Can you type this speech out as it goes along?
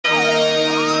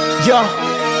Yo,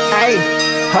 hey,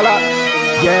 hold up,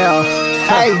 yeah,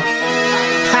 hey,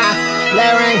 ha,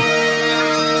 Larry,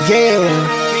 yeah,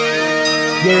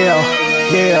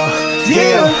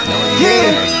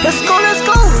 let's go,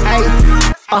 hey,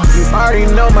 you already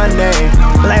know my name,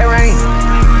 Black Rain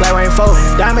 4,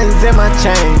 diamonds in my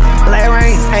chain, Black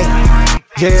Rain, hey,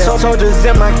 yeah, soldiers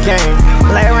in my game,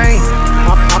 Black Rain,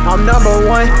 I'm number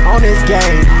one on this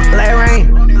game, Black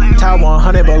Rain. Top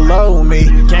 100 below me.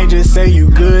 Can't just say you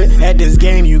good at this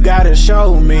game, you gotta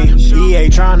show me. EA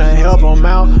tryna help them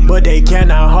out, but they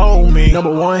cannot hold me.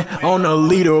 Number one on the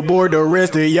leaderboard, the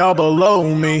rest of y'all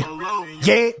below me.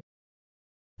 Yeah.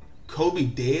 Kobe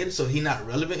dead, so he not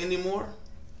relevant anymore?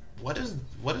 What is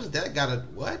that gotta,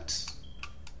 what?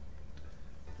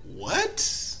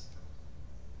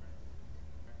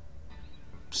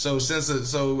 So since a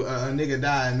nigga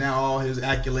died, now all his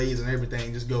accolades and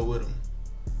everything just go with him.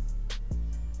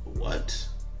 What?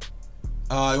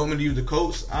 You want me to use the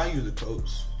Colts? I'll use the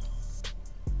Colts.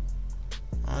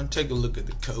 I'll take a look at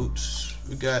the Colts.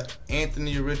 We got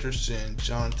Anthony Richardson,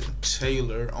 Jonathan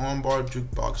Taylor, armbar,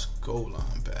 jukebox, goal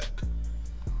line back.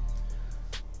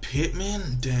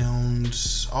 Pittman,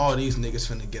 Downs. All these niggas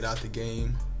finna get out the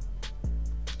game.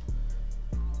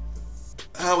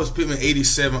 How was Pittman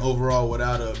 87 overall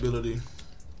without an ability?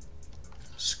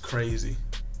 It's crazy.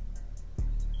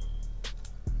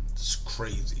 It's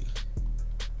crazy.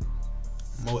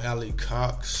 Mo Alley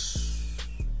Cox.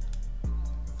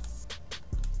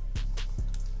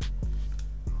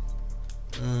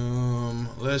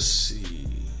 Let's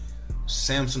see.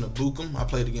 Samson Ebooks. I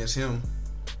played against him.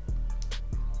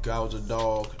 Guy was a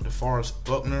dog. DeForest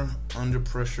Buckner. Under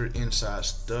pressure, inside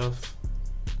stuff.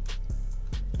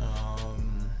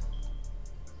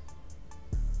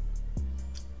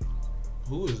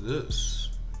 Who is this?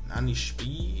 90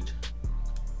 speed.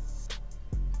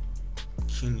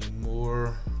 Kenny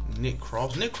Moore, Nick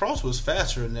Cross. Nick Cross was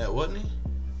faster than that, wasn't he?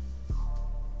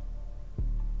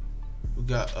 We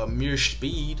got Amir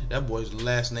Speed. That boy's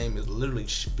last name is literally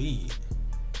Speed.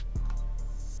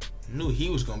 Knew he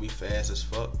was gonna be fast as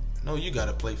fuck. No, you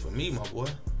gotta play for me, my boy.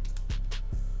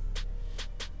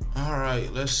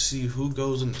 Alright, let's see who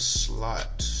goes in the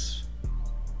slots.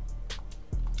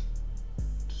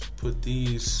 Just put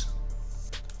these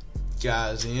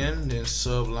guys in, then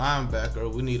sub linebacker.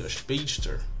 We need a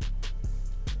speedster.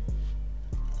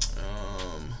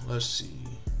 Let's see.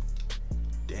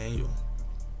 Daniel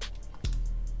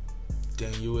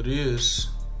it is.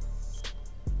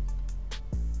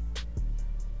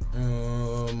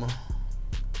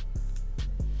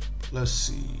 Let's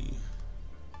see.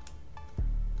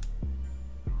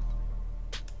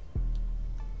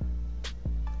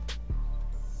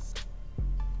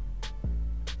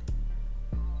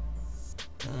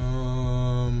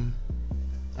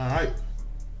 Alright.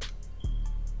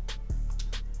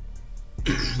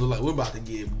 Look like we're about to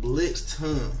get blitzed,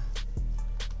 huh?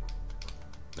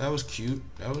 That was cute.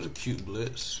 That was a cute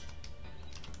blitz.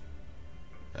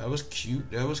 That was cute.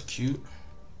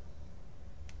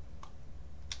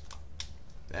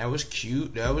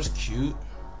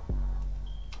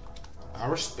 I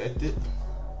respect it.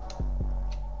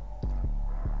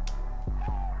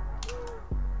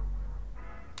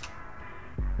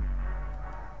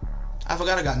 I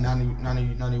forgot I got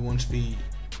 91 speed.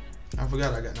 I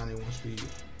forgot I got 91 speed.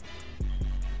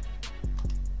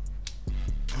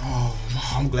 Oh,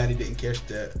 I'm glad he didn't catch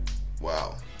that.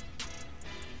 Wow.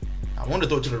 I wanted to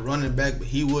throw it to the running back, but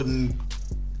he wouldn't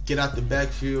get out the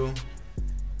backfield.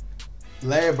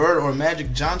 Larry Bird or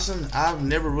Magic Johnson, I've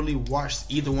never really watched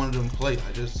either one of them play.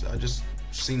 I just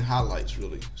seen highlights,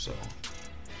 really. So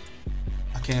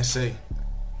I can't say.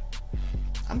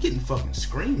 I'm getting fucking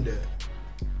screamed at.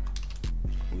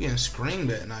 I'm getting screamed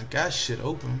at, and I got shit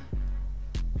open.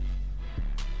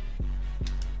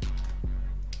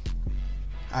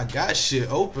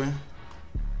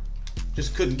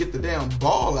 Just couldn't get the damn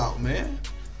ball out, man.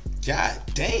 God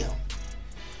damn.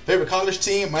 Favorite college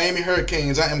team? Miami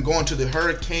Hurricanes. I am going to the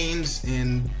Hurricanes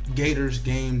and Gators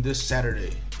game this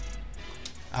Saturday.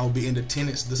 I will be in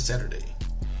attendance this Saturday.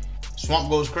 Swamp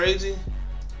goes crazy?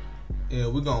 Yeah,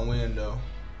 we're going to win, though.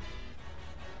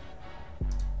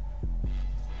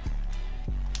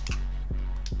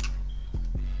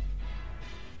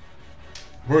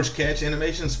 Worst catch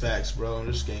animations? Facts, bro.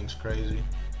 This game's crazy.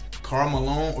 Karl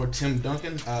Malone or Tim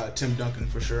Duncan? Tim Duncan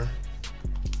for sure.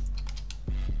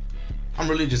 I'm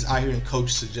really just out here in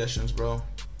coach suggestions, bro.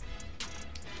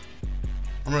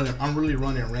 I'm really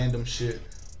running random shit.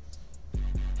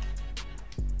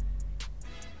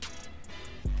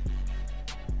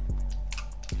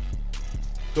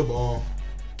 Good ball.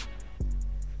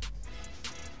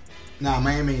 Nah,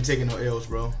 Miami ain't taking no L's,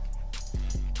 bro.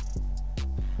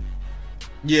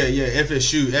 Yeah,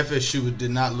 FSU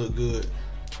did not look good.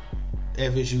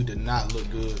 FSU did not look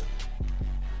good.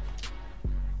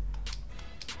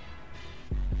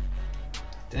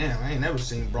 Damn, I ain't never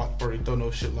seen Brock Purdy throw no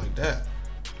shit like that.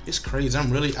 It's crazy.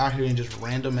 I'm really out here in just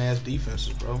random ass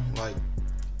defenses, bro. Like,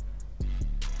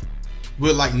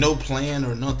 with like no plan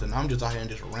or nothing. I'm just out here in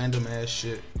just random ass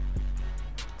shit.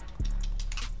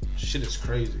 Shit is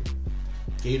crazy.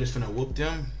 Gators finna whoop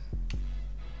them.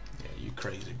 Yeah, you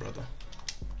crazy, brother.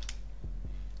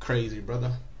 Crazy,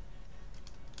 brother.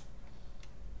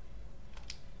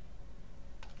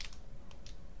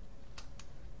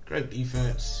 Great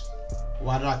defense.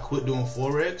 Why did I quit doing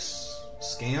Forex?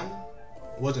 Scam?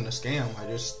 It wasn't a scam. I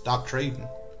just stopped trading.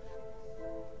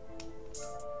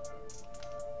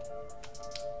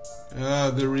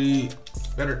 Good read.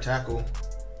 Better tackle.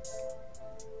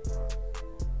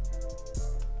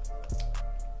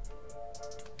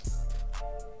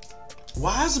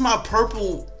 Why is my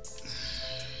purple...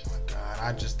 Oh my God,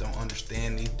 I just don't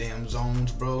understand these damn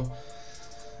zones, bro.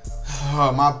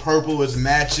 My purple is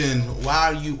matching.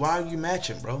 Why are you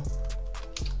matching, bro?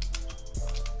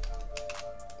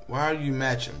 Why are you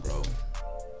matching, bro?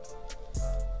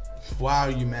 Why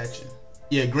are you matching?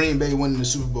 Yeah, Green Bay winning the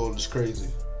Super Bowl is crazy.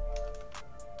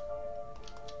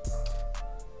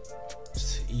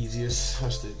 It's the easiest.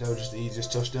 That was just the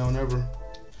easiest touchdown ever.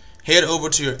 Head over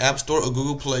to your App Store or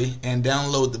Google Play and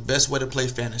download the best way to play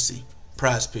fantasy,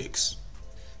 Prize Picks.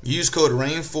 Use code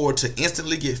RAIN4 to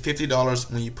instantly get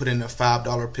 $50 when you put in a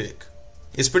 $5 pick.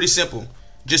 It's pretty simple.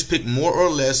 Just pick more or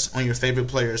less on your favorite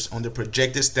players on the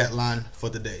projected stat line for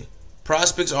the day.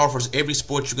 Prize Picks offers every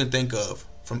sport you can think of,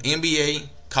 from NBA,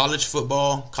 college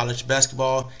football, college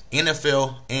basketball,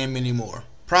 NFL, and many more.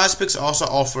 Prize Picks also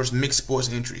offers mixed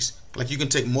sports entries, like you can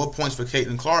take more points for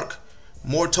Caitlin Clark,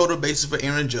 more total bases for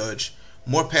Aaron Judge,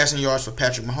 more passing yards for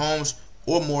Patrick Mahomes,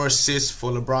 or more assists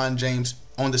for LeBron James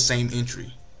on the same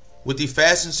entry. With the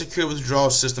fast and secure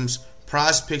withdrawal systems,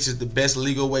 Prize Picks is the best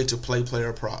legal way to play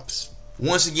player props.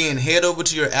 Once again, head over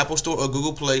to your Apple Store or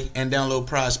Google Play and download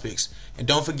Prize Picks. And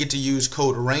don't forget to use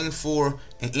code RAIN4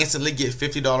 and instantly get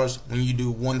 $50 when you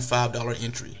do one $5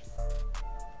 entry.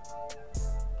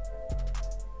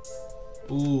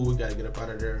 Ooh, we gotta get up out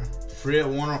of there. Fred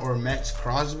Warner or Max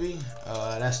Crosby?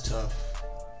 That's tough.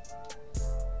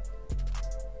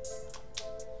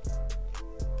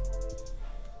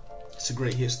 It's a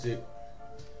great hit stick.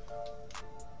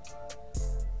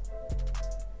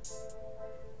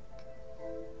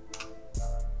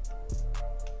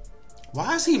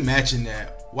 Why is he matching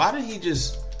that? Why did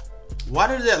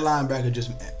that linebacker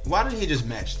just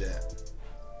match that?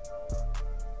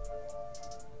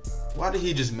 Why did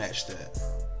he just match that?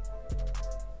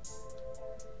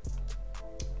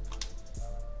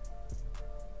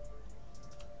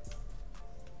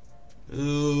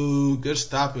 Ooh, good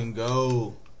stop and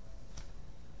go.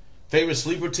 Favorite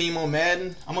sleeper team on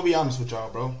Madden? I'm gonna be honest with y'all,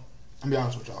 bro.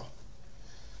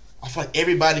 I feel like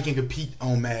everybody can compete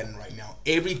on Madden right now.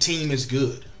 Every team is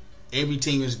good. Every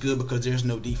team is good because there's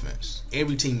no defense.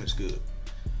 Every team is good.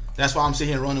 That's why I'm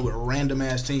sitting here running with random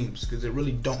ass teams, because it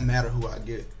really don't matter who I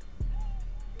get.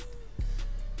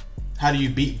 How do you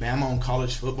beat Bama on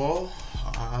college football?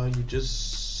 You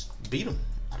just beat them.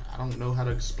 I don't know how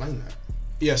to explain that.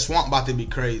 Yeah, Swamp about to be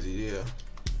crazy. Yeah,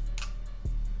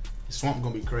 Swamp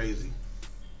gonna be crazy.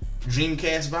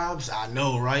 Dreamcast vibes? I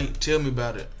know, right? Tell me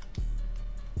about it.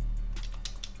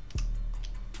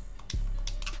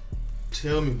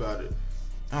 Tell me about it.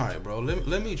 All right, bro. Let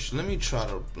me at least try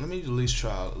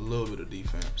a little bit of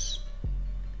defense.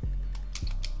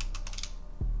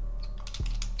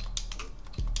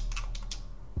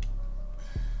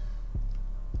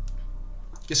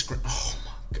 Get screen. Oh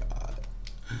my god.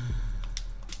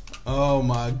 Oh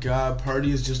my god.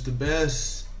 Purdy is just the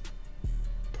best.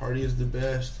 Purdy is the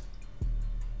best.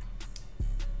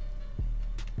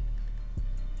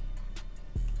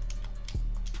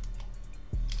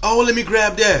 Oh, let me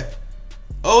grab that.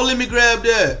 Oh, let me grab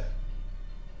that.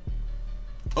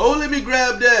 Oh, let me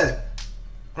grab that.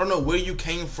 I don't know where you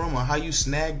came from or how you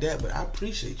snagged that, but I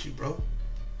appreciate you, bro.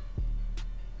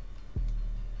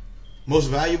 Most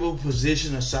valuable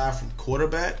position aside from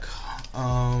quarterback?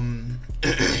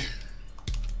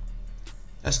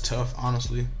 That's tough,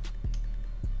 honestly.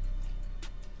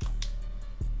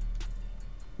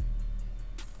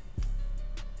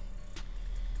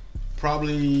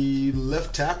 Probably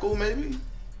left tackle, maybe,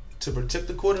 to protect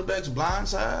the quarterback's blind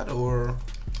side, or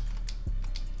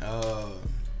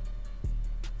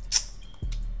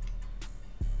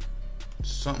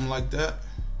something like that.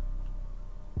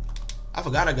 I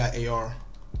forgot I got AR.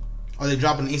 Are they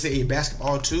dropping the NCAA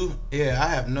basketball too? Yeah, I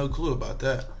have no clue about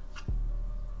that.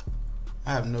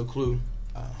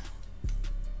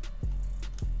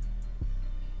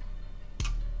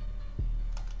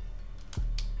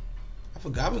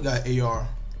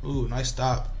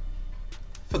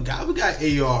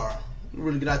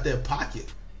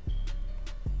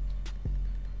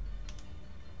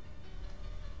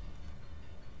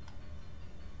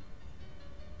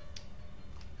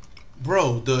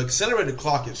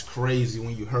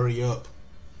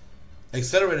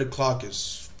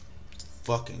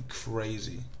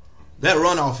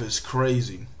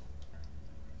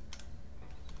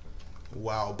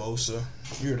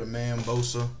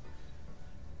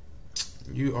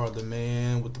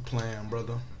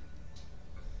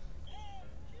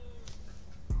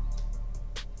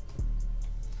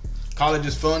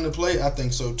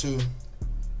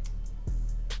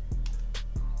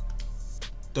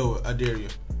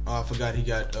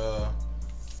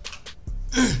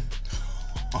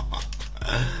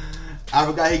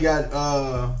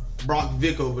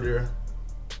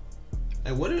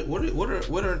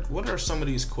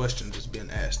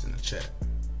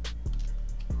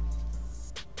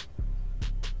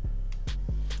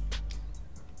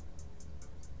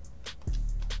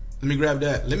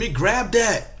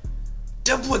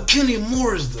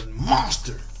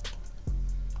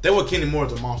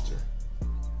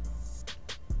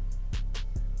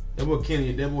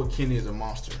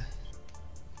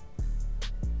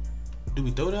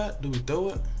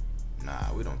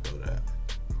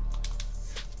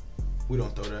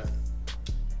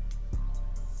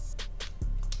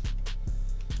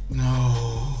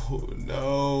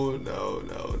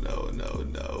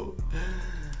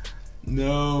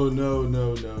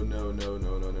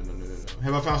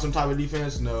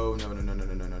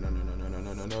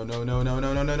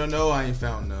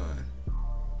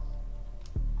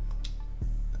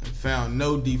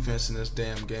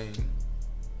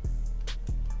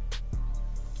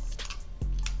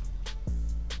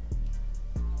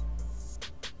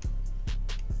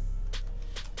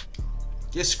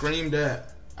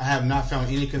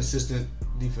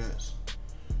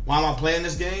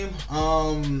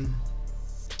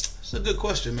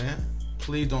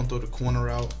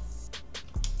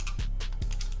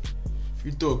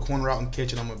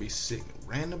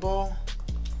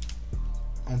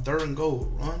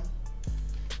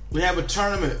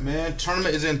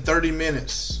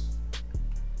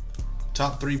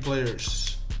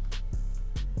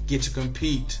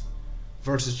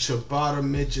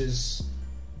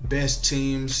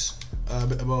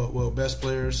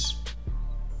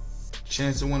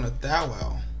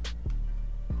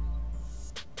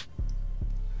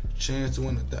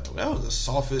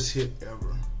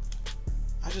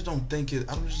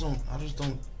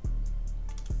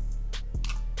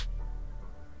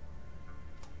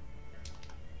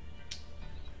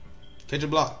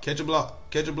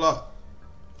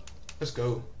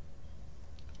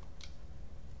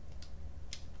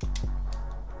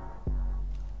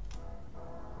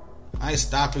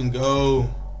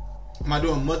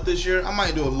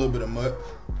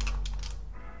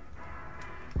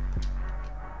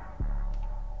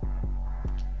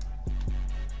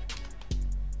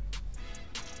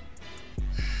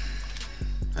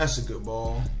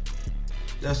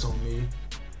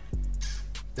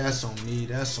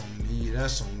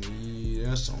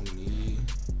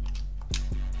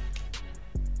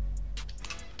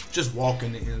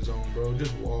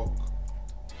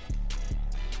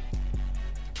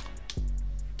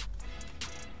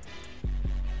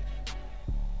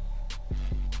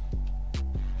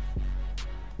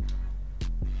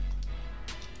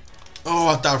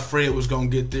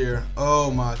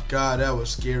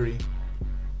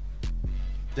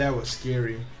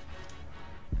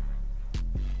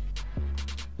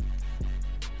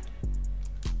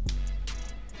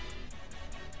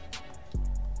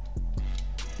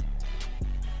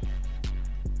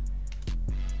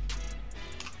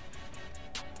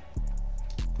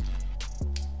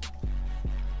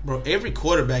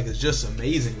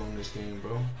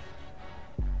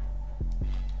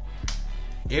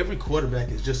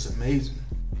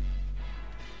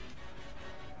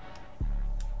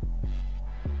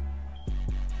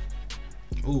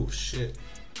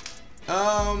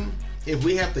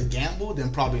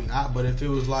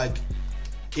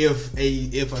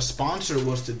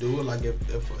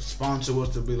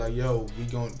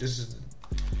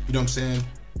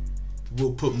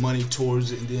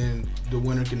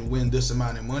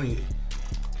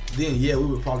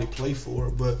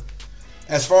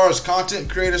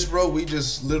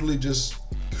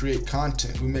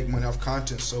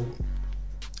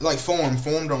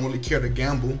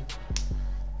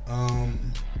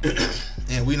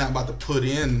 And we're not about to put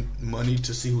in money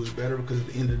to see who's better, because at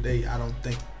the end of the day, I don't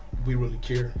think we really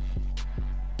care.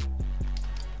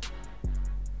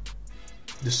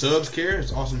 The subs care.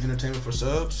 It's awesome entertainment for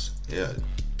subs. Yeah,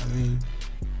 I mean,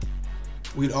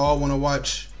 we'd all want to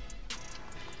watch,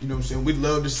 you know what I'm saying? We'd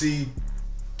love to see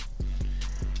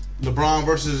LeBron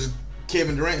versus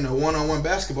Kevin Durant in a one-on-one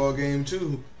basketball game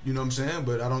too, you know what I'm saying?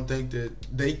 But I don't think that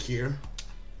they care.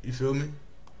 You feel me?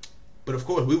 But of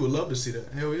course, we would love to see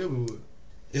that. Hell yeah, we would.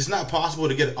 It's not possible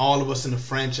to get all of us in the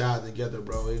franchise together,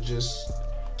 bro.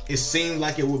 It seemed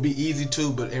like it would be easy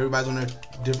too, but everybody's on their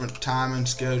different timing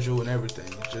schedule and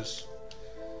everything. It just,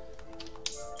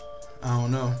 I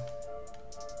don't know.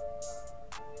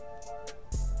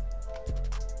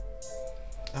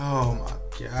 Oh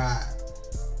my God.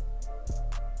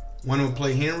 One of them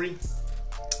play Henry?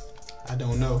 I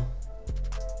don't know.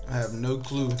 I have no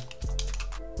clue.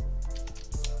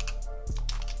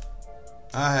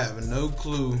 I have no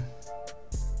clue.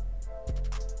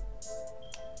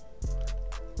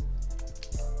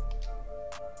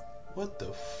 What the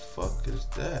fuck is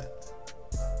that?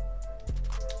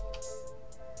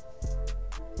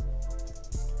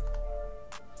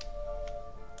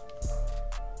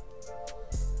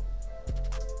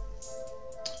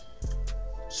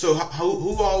 So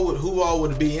who all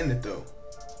would be in it though?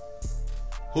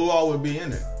 Who all would be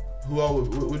in it? Who all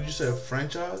would you say, a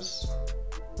franchise?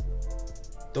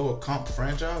 Throw a comp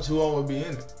franchise? Who all would be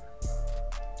in it?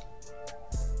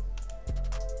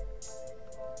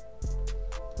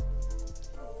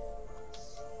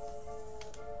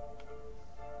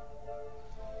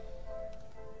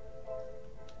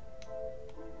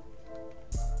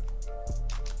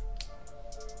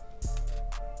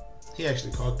 He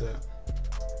actually caught that.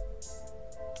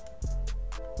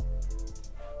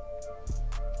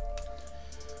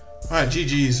 Alright,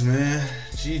 GG's, man.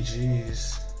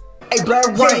 GG's. Hey, Black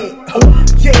Rain.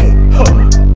 Yeah.